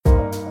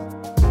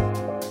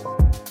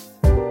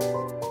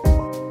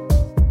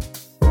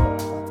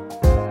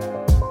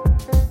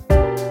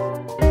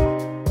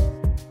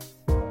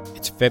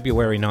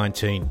February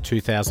 19,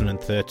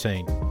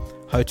 2013,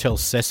 Hotel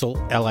Cecil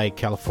LA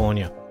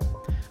California.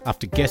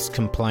 After guests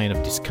complain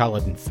of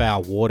discoloured and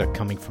foul water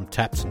coming from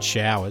taps and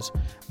showers,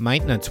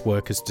 maintenance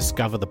workers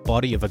discover the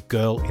body of a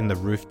girl in the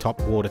rooftop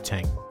water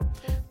tank.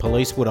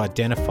 Police would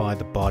identify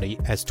the body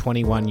as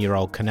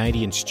 21-year-old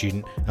Canadian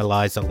student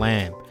Elisa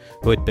Lam,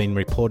 who had been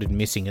reported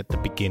missing at the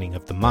beginning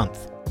of the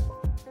month.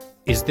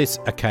 Is this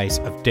a case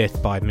of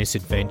death by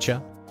misadventure?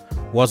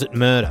 Was it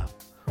murder?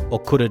 Or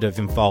could it have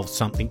involved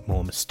something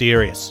more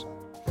mysterious?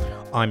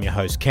 I'm your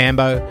host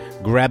Cambo.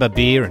 Grab a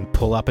beer and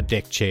pull up a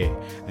deck chair.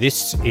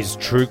 This is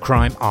True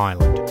Crime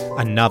Island,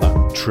 another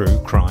true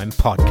crime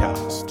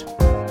podcast.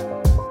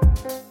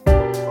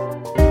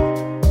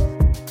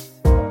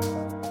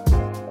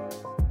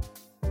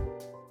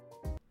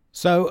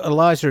 So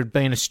Elisa had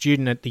been a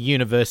student at the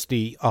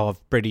University of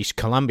British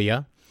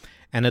Columbia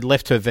and had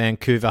left her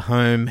Vancouver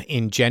home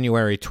in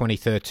January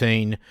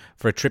 2013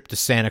 for a trip to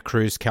Santa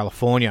Cruz,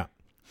 California.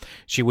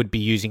 She would be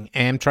using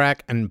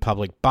Amtrak and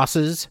public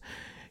buses.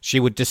 She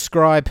would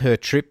describe her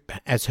trip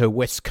as her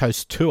West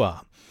Coast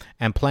tour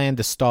and planned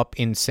to stop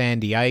in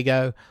San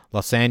Diego,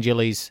 Los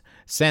Angeles,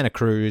 Santa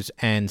Cruz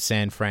and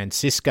San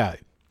Francisco.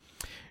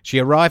 She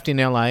arrived in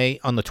LA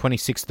on the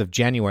 26th of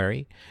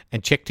January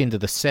and checked into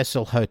the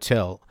Cecil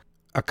Hotel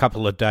a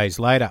couple of days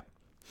later.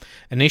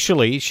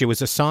 Initially, she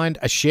was assigned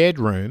a shared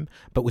room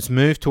but was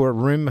moved to a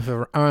room of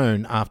her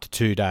own after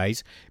 2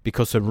 days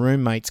because her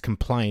roommates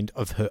complained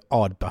of her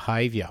odd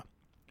behaviour.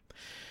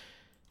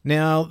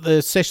 Now,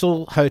 the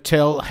Cecil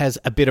Hotel has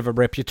a bit of a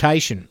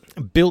reputation.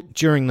 Built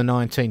during the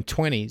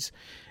 1920s,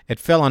 it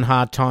fell on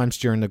hard times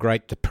during the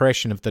Great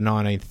Depression of the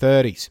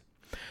 1930s.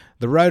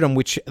 The road on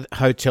which the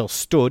hotel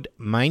stood,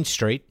 Main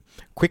Street,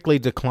 quickly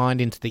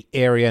declined into the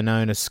area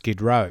known as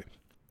Skid Row,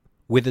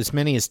 with as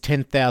many as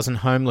 10,000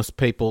 homeless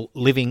people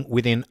living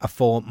within a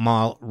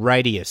 4-mile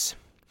radius.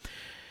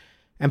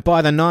 And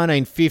by the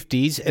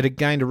 1950s, it had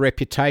gained a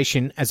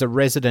reputation as a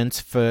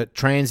residence for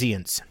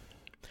transients.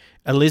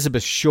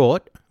 Elizabeth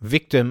Short,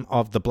 victim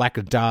of the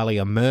Black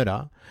Dahlia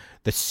murder,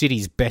 the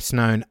city's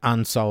best-known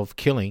unsolved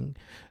killing,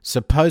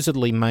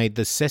 supposedly made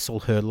the Cecil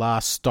her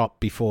last stop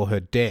before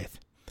her death.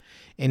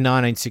 In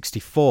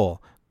 1964,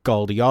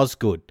 Goldie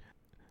Osgood,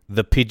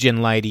 the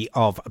pigeon lady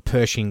of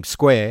Pershing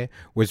Square,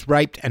 was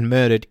raped and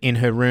murdered in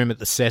her room at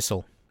the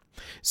Cecil.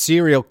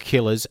 Serial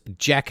killers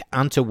Jack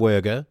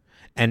Unterweger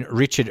and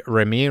Richard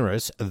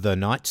Ramirez, the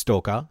Night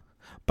Stalker,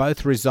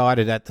 both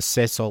resided at the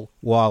Cecil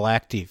while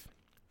active.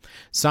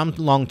 Some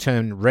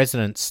long-term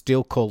residents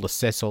still call the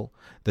Cecil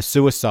the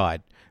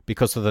Suicide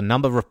because of the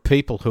number of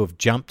people who have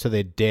jumped to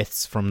their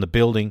deaths from the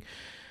building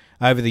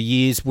over the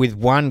years, with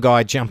one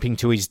guy jumping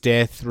to his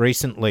death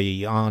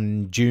recently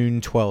on June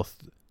 12th,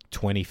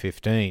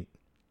 2015.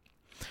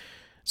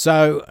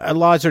 So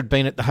Elisa had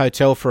been at the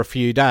hotel for a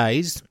few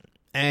days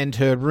and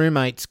her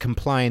roommates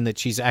complain that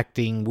she's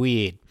acting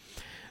weird.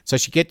 So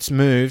she gets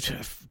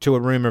moved to a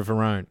room of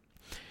her own.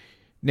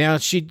 Now,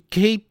 she'd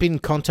keep in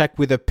contact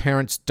with her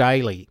parents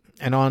daily,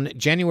 and on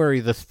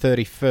January the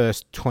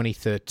 31st,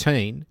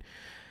 2013,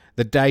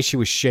 the day she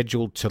was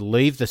scheduled to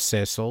leave the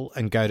Cecil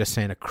and go to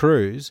Santa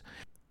Cruz,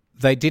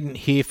 they didn't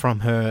hear from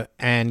her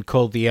and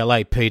called the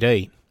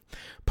LAPD.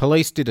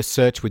 Police did a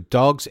search with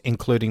dogs,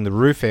 including the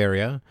roof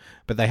area,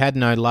 but they had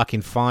no luck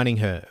in finding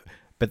her.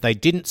 But they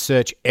didn't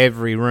search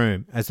every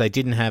room, as they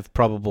didn't have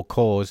probable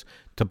cause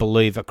to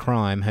believe a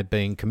crime had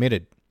been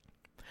committed.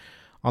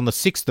 On the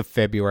 6th of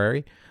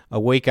February, a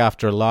week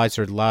after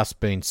Elisa had last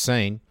been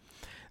seen,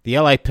 the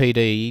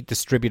LAPD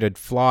distributed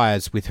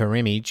flyers with her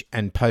image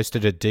and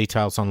posted her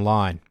details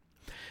online.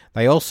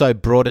 They also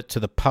brought it to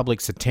the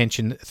public's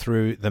attention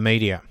through the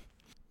media.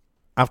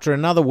 After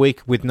another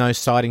week with no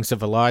sightings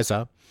of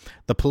Elisa,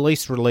 the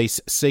police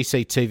released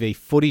CCTV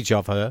footage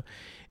of her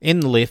in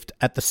the lift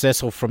at the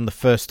Cecil from the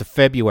 1st of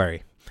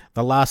February,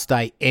 the last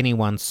day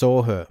anyone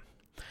saw her.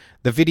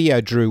 The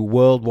video drew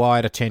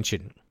worldwide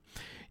attention.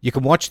 You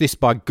can watch this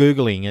by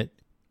Googling it,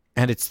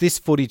 and it's this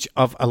footage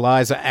of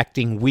Elisa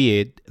acting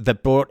weird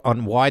that brought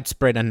on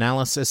widespread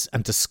analysis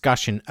and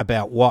discussion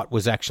about what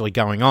was actually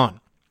going on.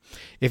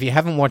 If you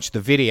haven't watched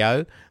the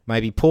video,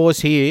 maybe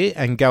pause here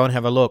and go and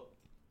have a look.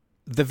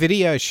 The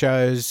video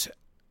shows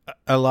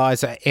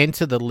Elisa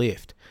enter the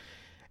lift,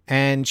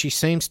 and she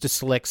seems to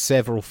select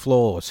several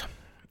floors.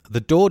 The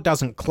door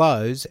doesn't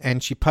close,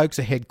 and she pokes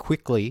her head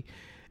quickly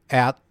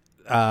out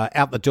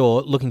the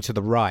door, looking to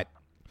the right.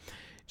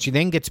 She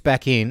then gets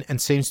back in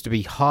and seems to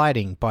be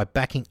hiding by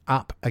backing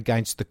up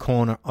against the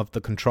corner of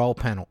the control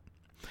panel.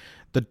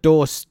 The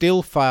door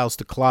still fails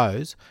to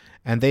close,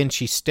 and then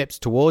she steps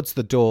towards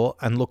the door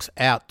and looks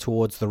out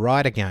towards the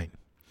right again.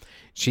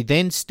 She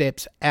then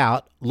steps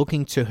out,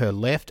 looking to her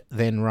left,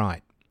 then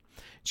right.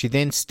 She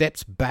then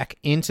steps back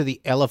into the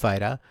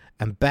elevator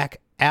and back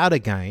out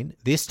again,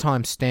 this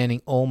time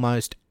standing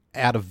almost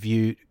out of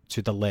view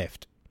to the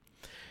left.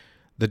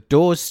 The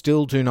doors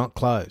still do not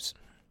close.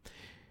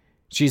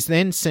 She is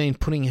then seen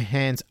putting her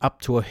hands up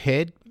to her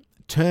head,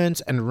 turns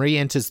and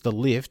re-enters the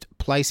lift,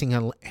 placing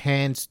her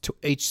hands to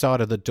each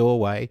side of the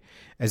doorway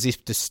as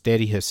if to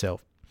steady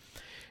herself.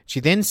 She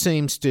then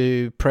seems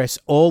to press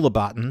all the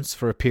buttons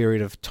for a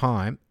period of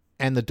time,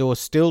 and the door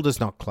still does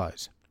not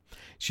close.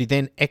 She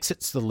then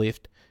exits the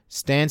lift,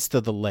 stands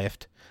to the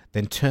left,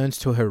 then turns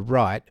to her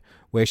right,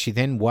 where she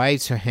then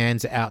waves her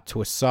hands out to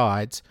her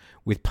sides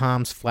with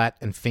palms flat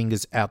and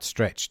fingers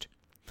outstretched.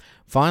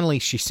 Finally,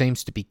 she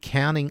seems to be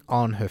counting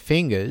on her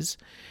fingers.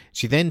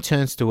 She then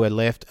turns to her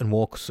left and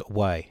walks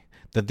away.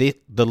 The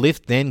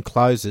lift then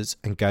closes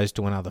and goes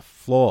to another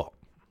floor.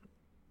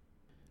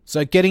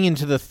 So getting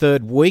into the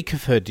third week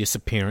of her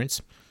disappearance,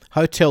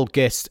 hotel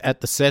guests at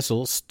the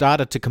Cecil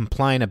started to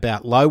complain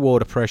about low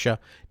water pressure,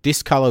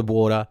 discoloured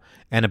water,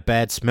 and a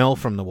bad smell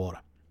from the water.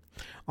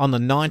 On the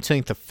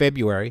 19th of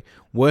February,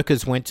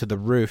 workers went to the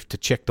roof to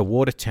check the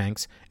water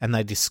tanks, and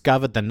they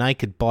discovered the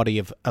naked body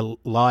of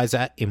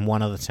Elisa in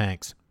one of the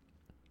tanks.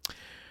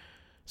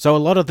 So a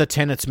lot of the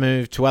tenants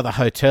moved to other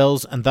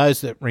hotels, and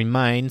those that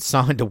remained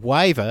signed a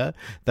waiver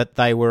that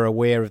they were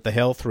aware of the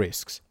health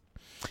risks.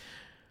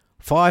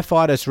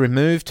 Firefighters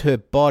removed her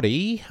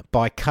body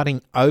by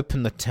cutting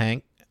open the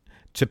tank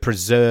to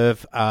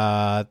preserve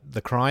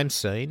the crime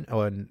scene,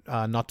 or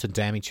not to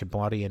damage her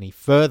body any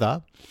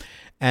further,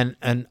 and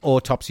an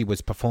autopsy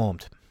was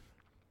performed.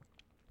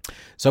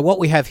 So what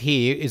we have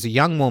here is a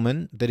young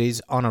woman that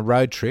is on a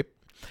road trip.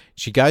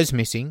 She goes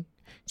missing.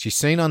 She's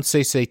seen on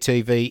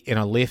CCTV in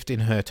a lift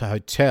in her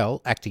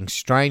hotel, acting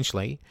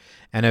strangely,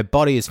 and her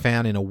body is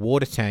found in a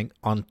water tank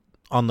on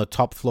the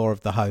top floor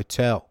of the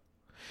hotel.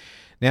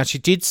 Now, she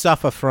did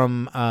suffer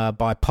from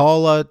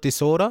bipolar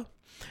disorder,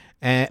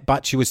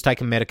 but she was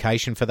taking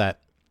medication for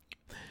that.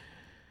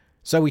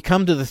 So we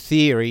come to the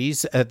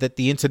theories that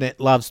the internet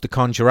loves to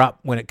conjure up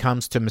when it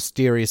comes to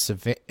mysterious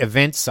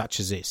events such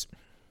as this.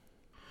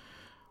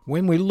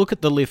 When we look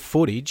at the lift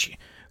footage,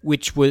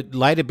 which would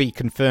later be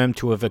confirmed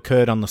to have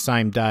occurred on the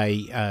same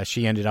day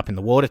she ended up in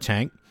the water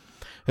tank,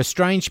 her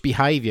strange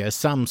behaviour,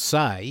 some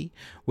say,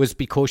 was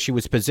because she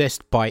was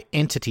possessed by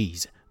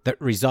entities that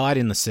reside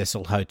in the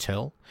Cecil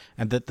Hotel,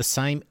 and that the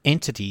same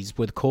entities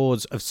were the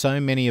cause of so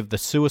many of the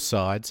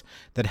suicides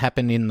that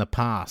happened in the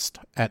past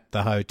at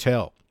the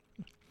hotel.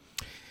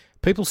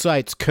 People say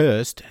it's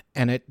cursed,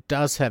 and it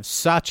does have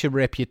such a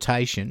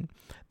reputation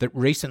that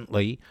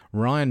recently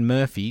Ryan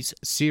Murphy's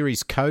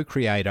series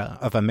co-creator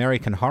of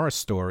American Horror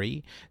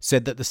Story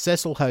said that the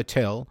Cecil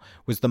Hotel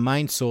was the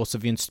main source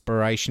of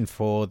inspiration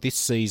for this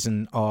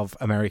season of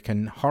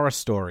American Horror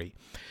Story.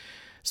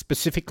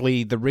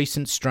 Specifically, the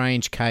recent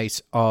strange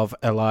case of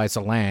Elisa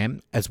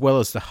Lam, as well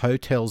as the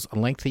hotel's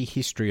lengthy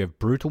history of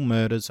brutal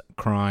murders,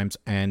 crimes,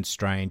 and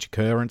strange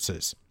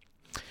occurrences.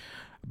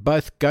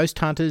 Both Ghost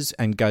Hunters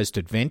and Ghost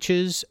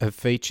Adventures have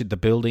featured the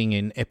building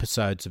in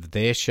episodes of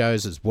their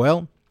shows as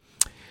well.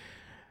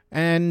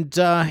 And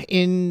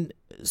in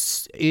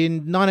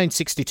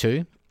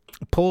 1962,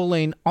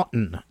 Pauline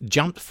Otten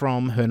jumped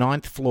from her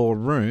 9th floor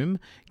room,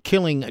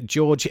 killing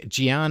George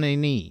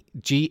Giannini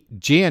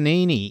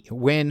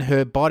when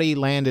her body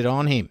landed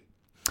on him.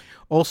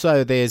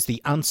 Also, there's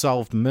the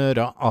unsolved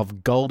murder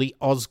of Goldie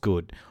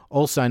Osgood,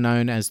 also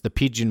known as the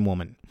Pigeon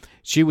Woman.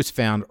 She was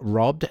found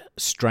robbed,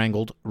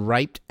 strangled,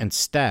 raped, and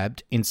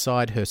stabbed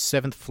inside her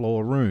 7th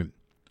floor room.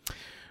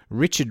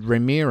 Richard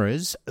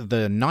Ramirez,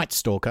 the Night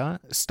Stalker,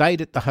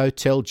 stayed at the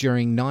hotel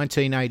during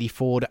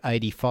 1984 to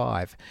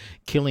 85,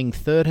 killing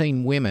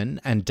 13 women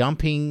and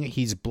dumping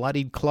his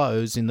bloodied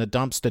clothes in the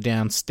dumpster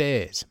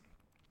downstairs.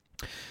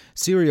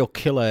 Serial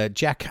killer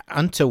Jack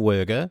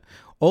Unterweger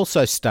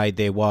also stayed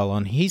there while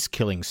on his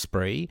killing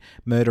spree,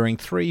 murdering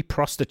 3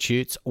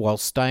 prostitutes while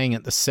staying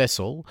at the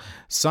Cecil,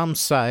 some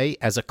say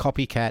as a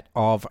copycat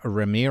of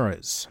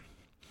Ramirez.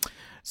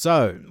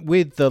 So,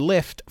 with the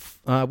lift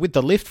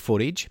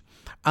footage,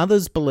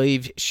 others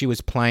believe she was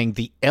playing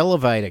the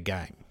elevator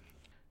game.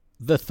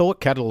 The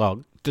Thought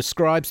Catalogue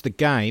describes the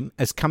game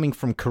as coming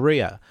from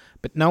Korea,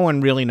 but no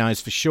one really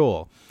knows for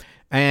sure.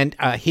 And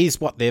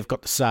here's what they've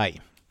got to say.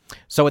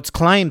 So it's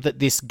claimed that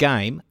this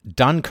game,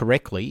 done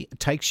correctly,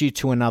 takes you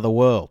to another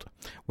world,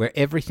 where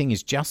everything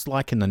is just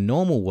like in the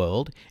normal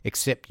world,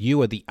 except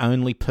you are the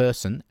only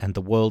person and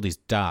the world is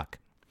dark.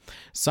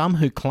 Some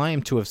who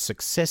claim to have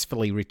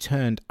successfully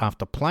returned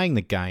after playing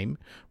the game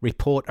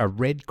report a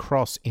red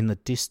cross in the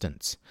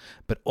distance,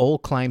 but all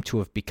claim to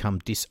have become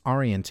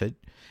disoriented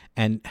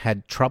and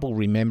had trouble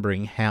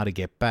remembering how to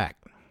get back.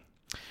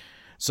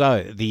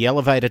 So, the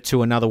elevator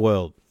to another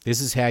world.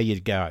 This is how you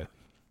go.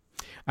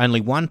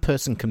 Only one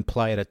person can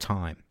play at a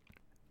time.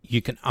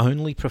 You can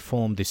only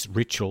perform this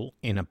ritual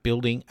in a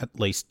building at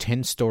least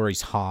 10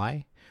 stories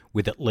high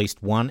with at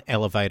least one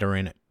elevator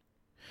in it.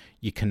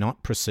 You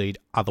cannot proceed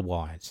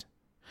otherwise.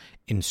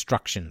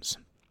 Instructions.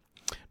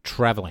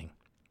 Travelling.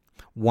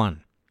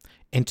 1.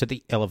 Enter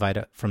the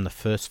elevator from the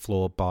first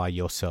floor by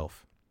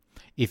yourself.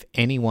 If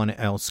anyone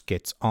else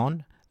gets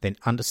on, then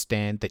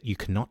understand that you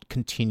cannot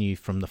continue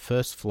from the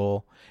first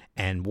floor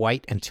and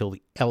wait until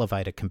the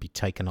elevator can be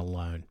taken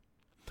alone.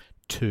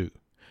 2.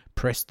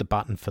 Press the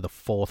button for the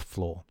 4th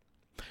floor.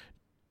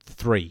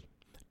 3.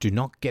 Do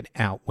not get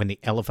out when the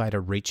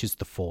elevator reaches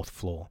the 4th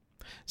floor.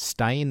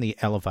 Stay in the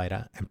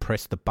elevator and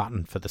press the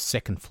button for the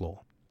 2nd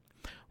floor.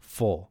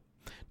 4.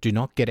 Do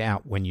not get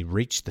out when you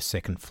reach the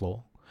second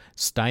floor.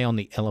 Stay on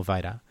the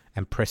elevator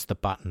and press the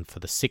button for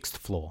the sixth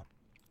floor.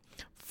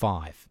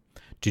 5.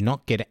 Do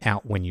not get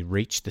out when you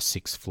reach the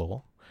sixth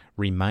floor.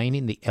 Remain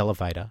in the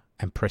elevator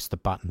and press the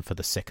button for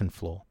the second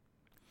floor.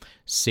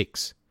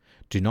 6.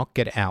 Do not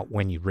get out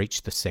when you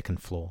reach the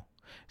second floor.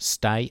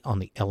 Stay on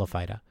the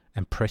elevator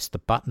and press the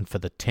button for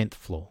the 10th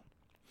floor.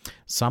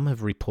 Some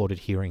have reported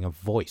hearing a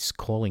voice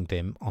calling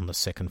them on the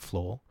second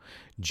floor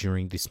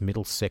during this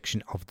middle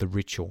section of the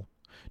ritual.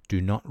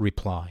 Do not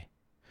reply.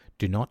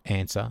 Do not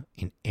answer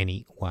in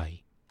any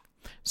way.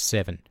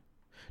 7.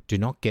 Do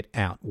not get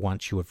out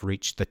once you have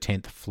reached the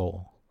 10th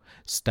floor.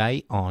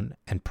 Stay on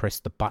and press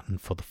the button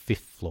for the 5th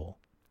floor.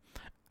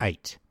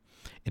 8.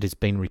 It has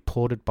been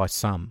reported by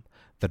some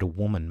that a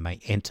woman may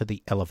enter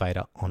the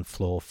elevator on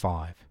floor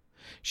 5.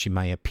 She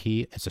may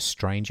appear as a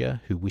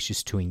stranger who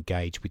wishes to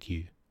engage with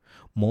you.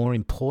 More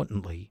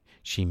importantly,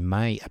 she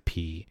may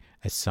appear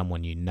as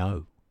someone you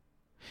know.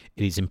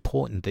 It is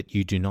important that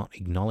you do not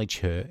acknowledge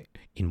her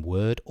in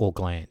word or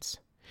glance.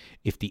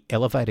 If the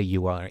elevator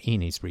you are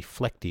in is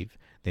reflective,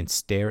 then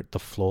stare at the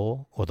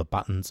floor or the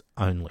buttons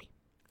only.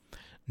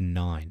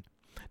 9.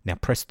 Now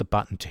press the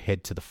button to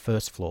head to the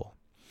first floor.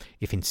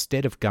 If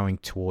instead of going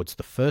towards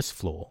the first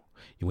floor,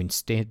 you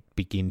instead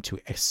begin to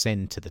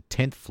ascend to the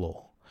 10th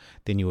floor,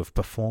 then you have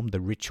performed the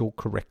ritual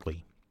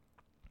correctly.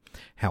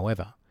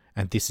 However,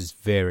 and this is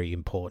very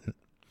important,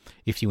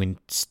 if you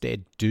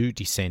instead do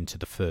descend to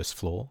the first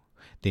floor,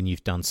 then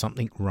you've done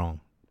something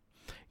wrong.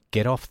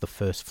 Get off the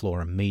first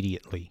floor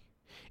immediately.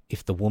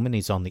 If the woman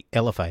is on the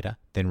elevator,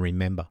 then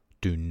remember,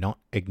 do not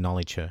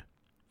acknowledge her.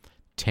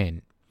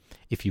 10.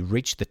 If you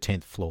reach the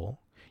 10th floor,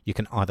 you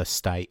can either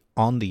stay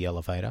on the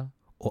elevator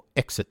or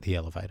exit the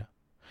elevator.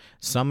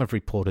 Some have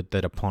reported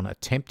that upon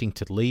attempting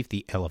to leave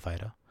the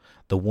elevator,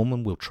 the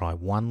woman will try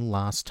one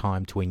last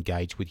time to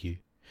engage with you.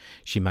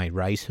 She may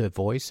raise her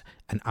voice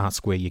and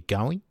ask where you're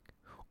going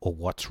or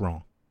what's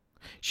wrong.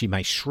 She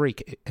may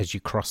shriek as you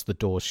cross the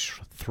door's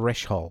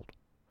threshold.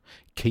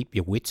 Keep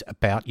your wits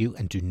about you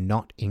and do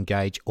not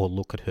engage or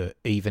look at her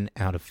even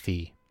out of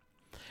fear.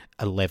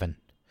 11.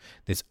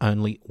 There's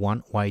only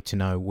one way to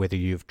know whether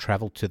you have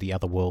travelled to the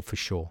other world for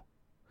sure.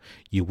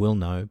 You will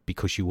know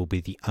because you will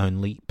be the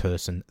only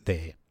person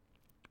there.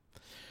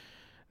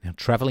 Now,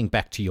 travelling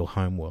back to your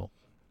home world.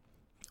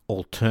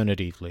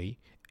 Alternatively,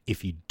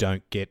 if you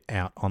don't get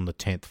out on the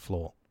 10th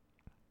floor,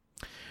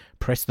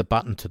 press the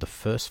button to the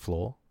first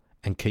floor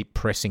and keep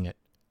pressing it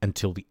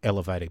until the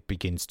elevator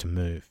begins to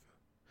move.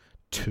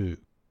 2.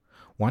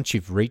 Once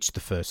you've reached the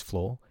first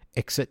floor,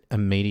 exit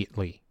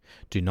immediately.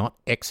 Do not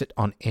exit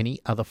on any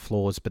other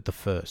floors but the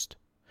first.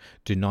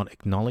 Do not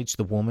acknowledge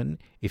the woman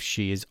if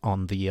she is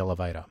on the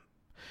elevator.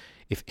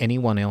 If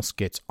anyone else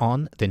gets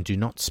on, then do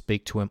not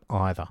speak to him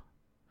either.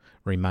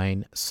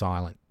 Remain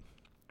silent.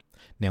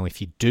 Now,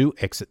 if you do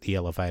exit the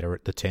elevator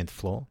at the 10th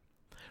floor,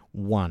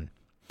 1.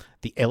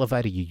 The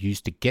elevator you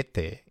used to get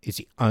there is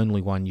the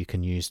only one you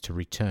can use to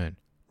return.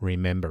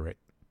 Remember it.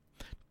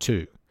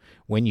 2.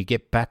 When you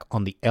get back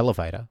on the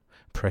elevator,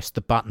 press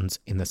the buttons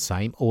in the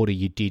same order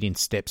you did in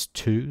steps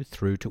 2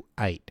 through to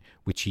 8,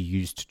 which you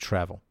used to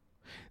travel.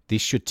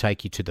 This should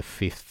take you to the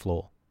 5th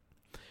floor.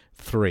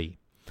 3.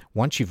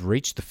 Once you've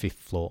reached the 5th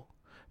floor,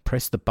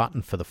 press the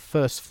button for the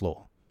first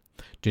floor.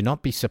 Do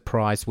not be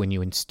surprised when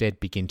you instead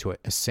begin to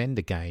ascend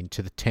again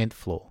to the 10th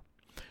floor.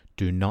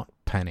 Do not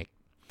panic.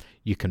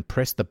 You can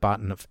press the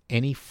button of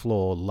any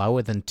floor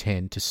lower than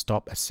 10 to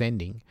stop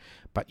ascending,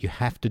 but you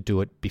have to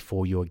do it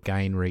before you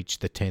again reach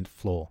the 10th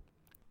floor.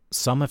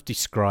 Some have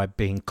described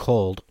being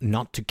called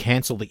not to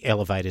cancel the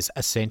elevator's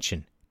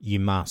ascension. You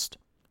must.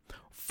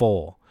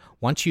 4.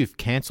 Once you've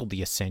cancelled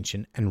the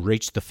ascension and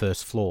reached the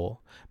first floor,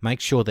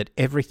 make sure that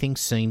everything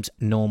seems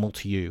normal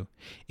to you,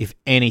 if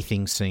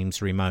anything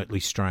seems remotely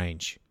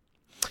strange.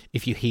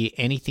 If you hear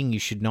anything you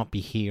should not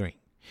be hearing,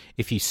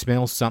 if you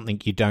smell something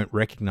you don't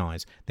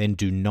recognize, then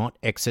do not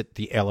exit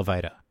the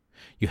elevator.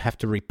 You have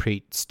to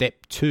repeat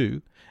step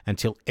 2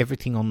 until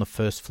everything on the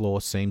first floor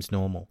seems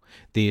normal.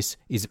 This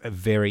is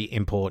very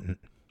important.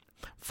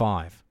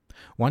 5.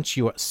 Once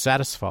you are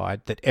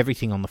satisfied that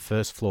everything on the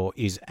first floor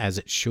is as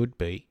it should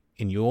be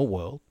in your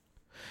world,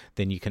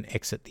 then you can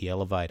exit the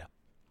elevator.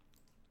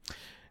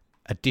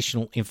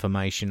 Additional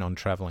information on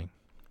travelling.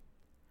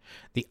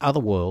 The other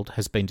world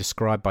has been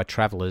described by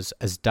travellers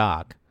as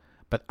dark,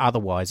 but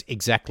otherwise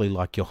exactly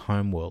like your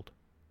home world.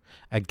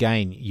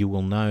 Again, you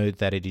will know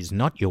that it is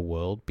not your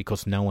world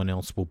because no one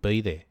else will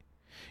be there.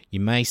 You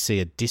may see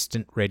a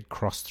distant red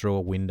cross through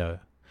a window.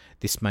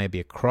 This may be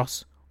a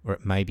cross or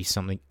it may be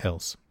something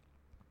else.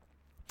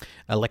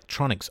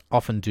 Electronics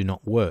often do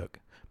not work,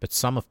 but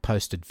some have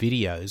posted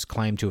videos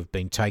claimed to have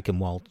been taken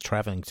while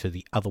travelling to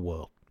the other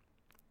world.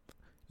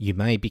 You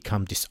may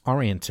become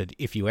disoriented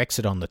if you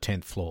exit on the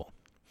 10th floor.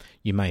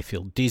 You may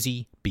feel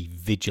dizzy. Be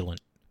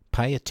vigilant.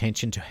 Pay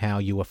attention to how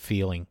you are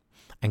feeling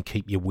and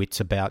keep your wits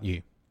about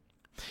you.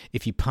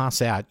 If you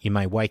pass out, you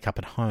may wake up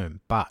at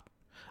home, but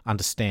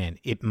understand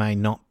it may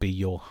not be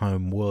your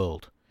home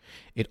world.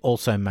 It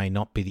also may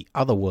not be the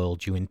other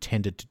world you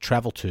intended to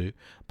travel to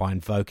by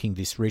invoking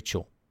this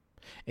ritual.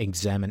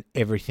 Examine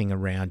everything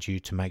around you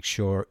to make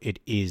sure it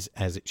is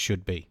as it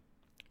should be.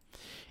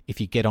 If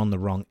you get on the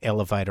wrong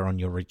elevator on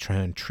your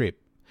return trip,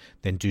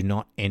 then do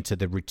not enter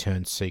the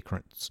return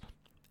sequence.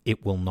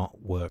 It will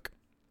not work.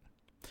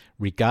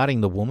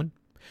 Regarding the woman,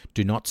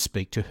 do not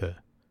speak to her.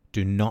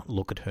 Do not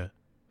look at her.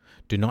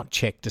 Do not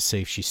check to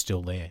see if she's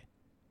still there.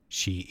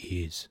 She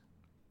is.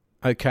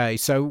 Okay,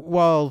 so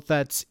while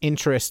that's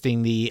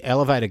interesting, the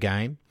elevator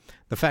game,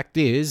 the fact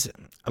is,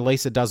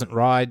 Elisa doesn't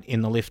ride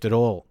in the lift at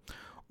all,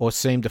 or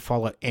seem to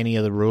follow any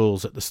of the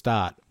rules at the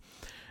start.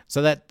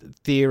 So that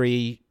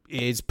theory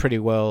is pretty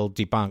well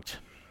debunked.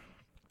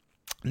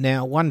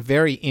 Now, one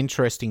very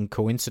interesting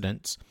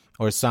coincidence,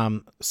 or as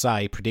some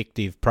say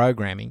predictive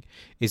programming,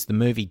 is the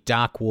movie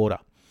Dark Water.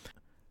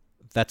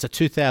 That's a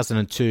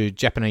 2002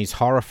 Japanese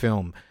horror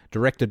film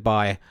directed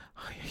by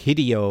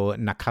Hideo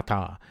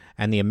Nakata,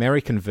 and the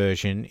American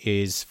version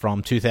is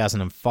from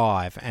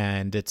 2005,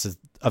 and it's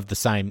of the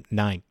same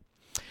name.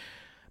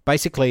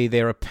 Basically,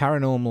 there are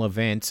paranormal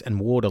events and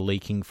water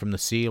leaking from the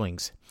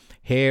ceilings,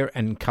 hair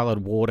and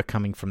coloured water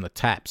coming from the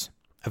taps.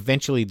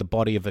 Eventually, the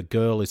body of a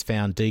girl is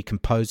found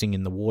decomposing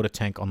in the water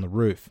tank on the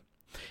roof.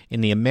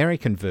 In the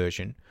American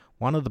version,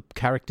 one of the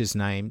characters'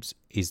 names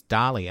is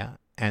Dahlia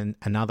and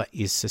another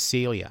is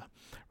Cecilia,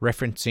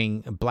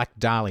 referencing Black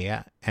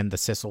Dahlia and the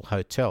Cecil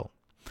Hotel.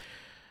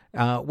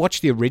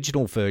 Watch the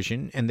original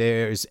version, and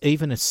there is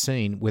even a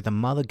scene where the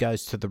mother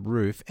goes to the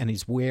roof and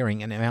is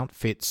wearing an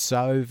outfit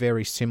so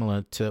very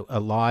similar to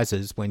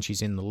Elisa's when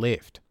she's in the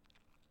lift.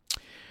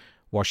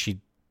 Was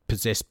she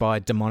possessed by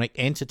demonic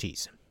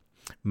entities?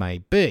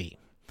 Maybe.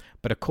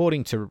 But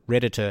according to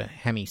Redditor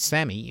Hammy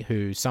Sammy,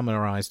 who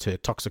summarised her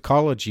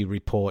toxicology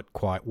report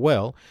quite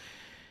well,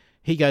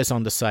 he goes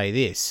on to say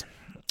this.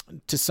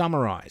 To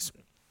summarise,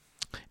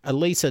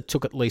 Elisa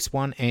took at least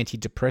one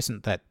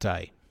antidepressant that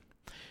day.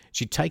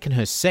 She'd taken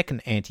her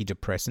second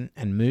antidepressant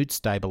and mood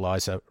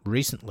stabiliser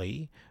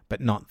recently, but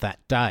not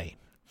that day.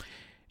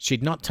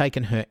 She'd not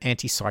taken her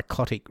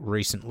antipsychotic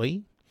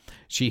recently.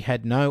 She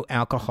had no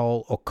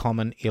alcohol or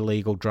common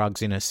illegal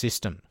drugs in her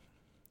system.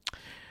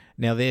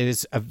 Now,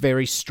 there's a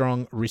very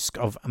strong risk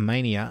of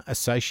mania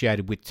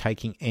associated with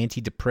taking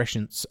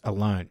antidepressants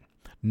alone,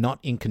 not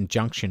in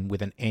conjunction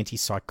with an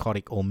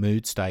antipsychotic or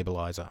mood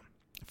stabiliser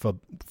for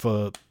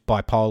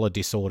bipolar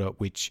disorder,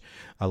 which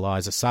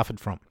Eliza suffered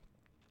from.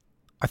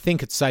 I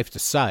think it's safe to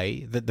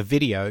say that the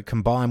video,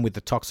 combined with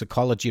the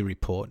toxicology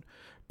report,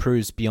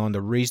 proves beyond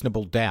a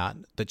reasonable doubt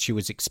that she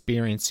was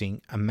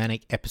experiencing a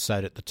manic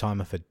episode at the time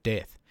of her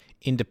death,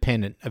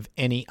 independent of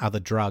any other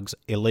drugs,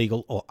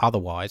 illegal or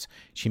otherwise,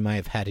 she may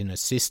have had in her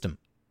system.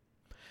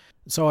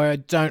 So I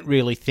don't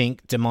really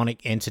think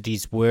demonic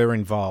entities were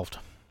involved.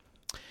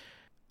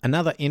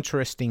 Another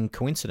interesting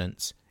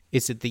coincidence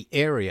is that the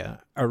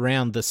area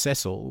around the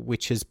Cecil,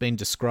 which has been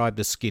described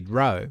as Skid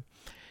Row,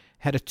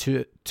 had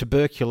a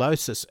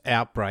tuberculosis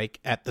outbreak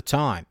at the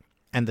time,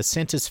 and the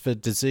Centers for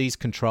Disease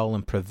Control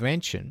and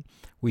Prevention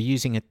were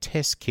using a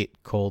test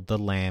kit called the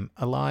Lam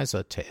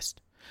ELISA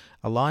test.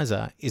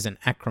 ELISA is an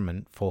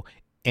acronym for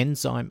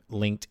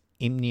Enzyme-Linked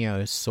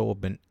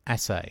Immunosorbent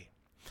Assay.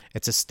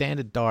 It's a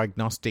standard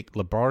diagnostic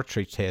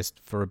laboratory test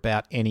for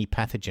about any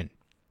pathogen.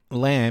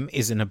 LAM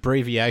is an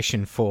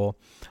abbreviation for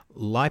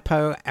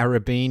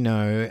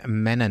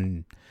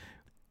lipoarabinomannan,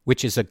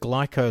 which is a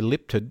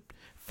glycolipid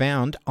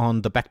found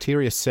on the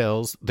bacteria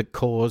cells that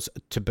cause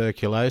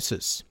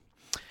tuberculosis.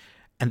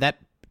 And that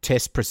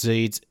test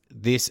precedes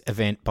this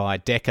event by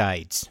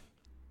decades.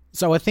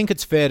 So I think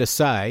it's fair to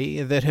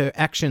say that her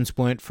actions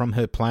weren't from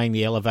her playing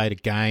the elevator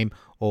game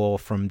or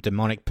from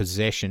demonic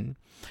possession.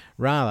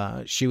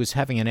 Rather, she was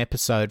having an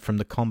episode from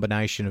the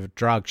combination of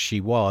drugs she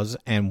was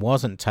and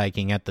wasn't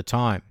taking at the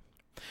time.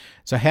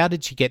 So how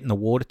did she get in the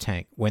water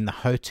tank when the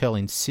hotel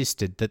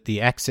insisted that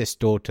the access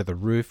door to the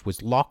roof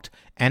was locked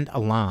and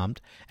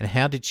alarmed, and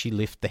how did she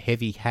lift the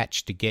heavy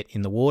hatch to get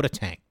in the water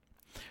tank?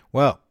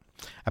 Well,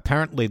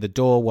 apparently the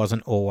door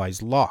wasn't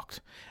always locked,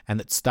 and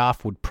that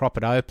staff would prop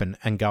it open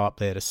and go up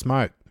there to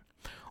smoke.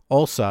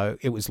 Also,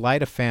 it was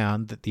later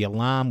found that the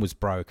alarm was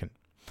broken,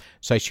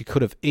 so she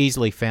could have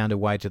easily found her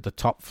way to the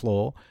top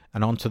floor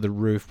and onto the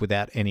roof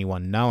without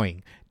anyone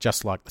knowing,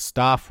 just like the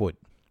staff would.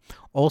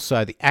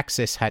 Also, the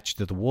access hatch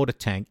to the water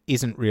tank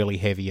isn't really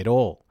heavy at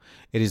all.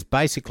 It is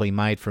basically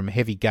made from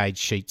heavy gauge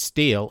sheet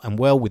steel and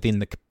well within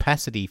the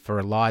capacity for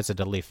Eliza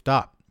to lift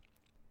up.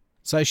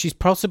 So she's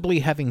possibly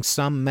having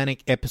some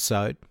manic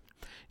episode.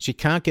 She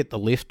can't get the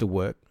lift to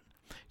work.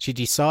 She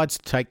decides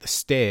to take the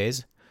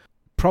stairs,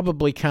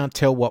 probably can't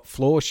tell what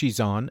floor she's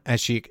on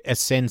as she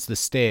ascends the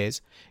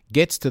stairs,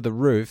 gets to the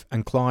roof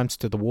and climbs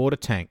to the water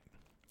tank.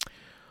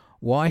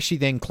 Why she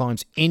then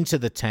climbs into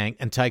the tank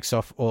and takes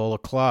off all her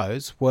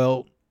clothes,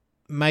 well,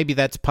 maybe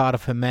that's part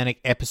of her manic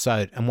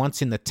episode, and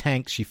once in the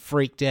tank she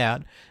freaked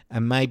out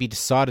and maybe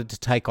decided to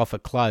take off her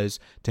clothes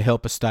to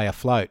help her stay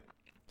afloat.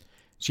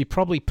 She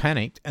probably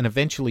panicked and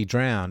eventually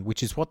drowned,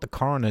 which is what the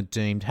coroner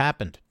deemed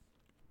happened.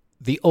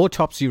 The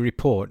autopsy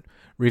report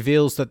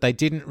reveals that they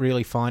didn't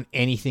really find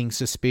anything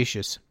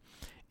suspicious.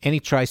 Any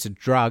trace of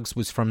drugs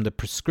was from the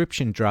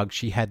prescription drug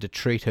she had to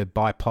treat her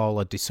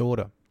bipolar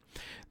disorder.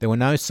 There were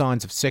no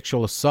signs of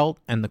sexual assault,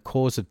 and the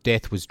cause of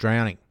death was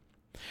drowning.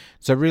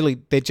 So really,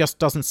 there just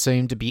doesn't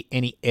seem to be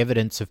any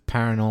evidence of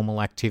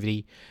paranormal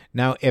activity,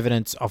 no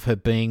evidence of her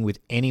being with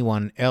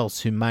anyone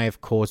else who may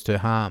have caused her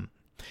harm.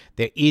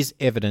 There is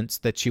evidence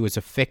that she was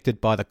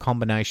affected by the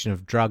combination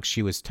of drugs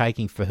she was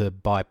taking for her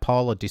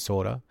bipolar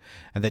disorder,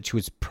 and that she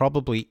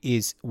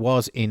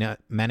was in a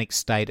manic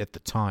state at the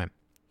time.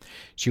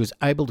 She was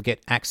able to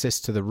get access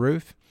to the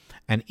roof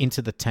and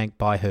into the tank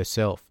by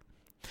herself.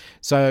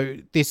 So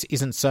this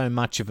isn't so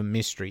much of a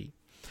mystery,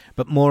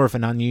 but more of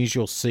an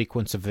unusual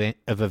sequence of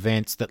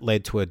events that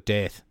led to her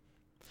death.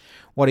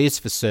 What is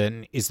for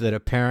certain is that her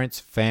parents,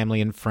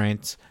 family and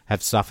friends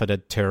have suffered a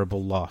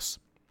terrible loss.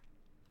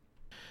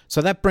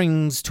 So that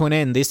brings to an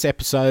end this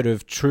episode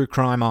of True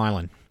Crime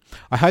Island.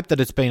 I hope that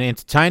it's been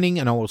entertaining,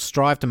 and I will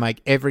strive to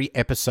make every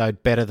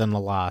episode better than the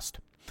last.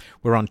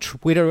 We're on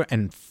Twitter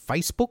and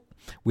Facebook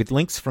with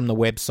links from the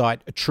website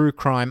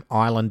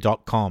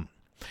truecrimeisland.com.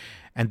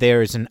 And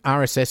there is an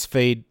RSS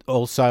feed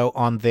also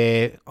on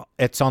there.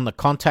 It's on the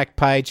contact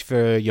page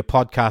for your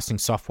podcasting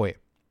software.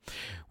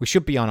 We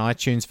should be on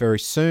iTunes very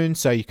soon,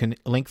 so you can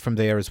link from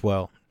there as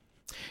well.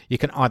 You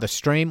can either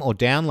stream or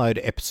download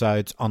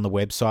episodes on the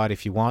website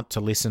if you want to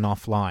listen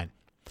offline.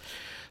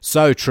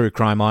 So, True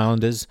Crime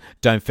Islanders,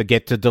 don't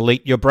forget to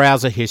delete your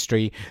browser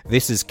history.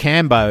 This is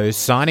Cambo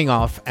signing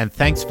off, and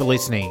thanks for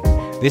listening.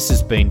 This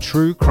has been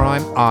True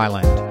Crime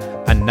Island,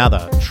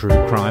 another true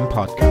crime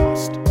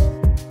podcast.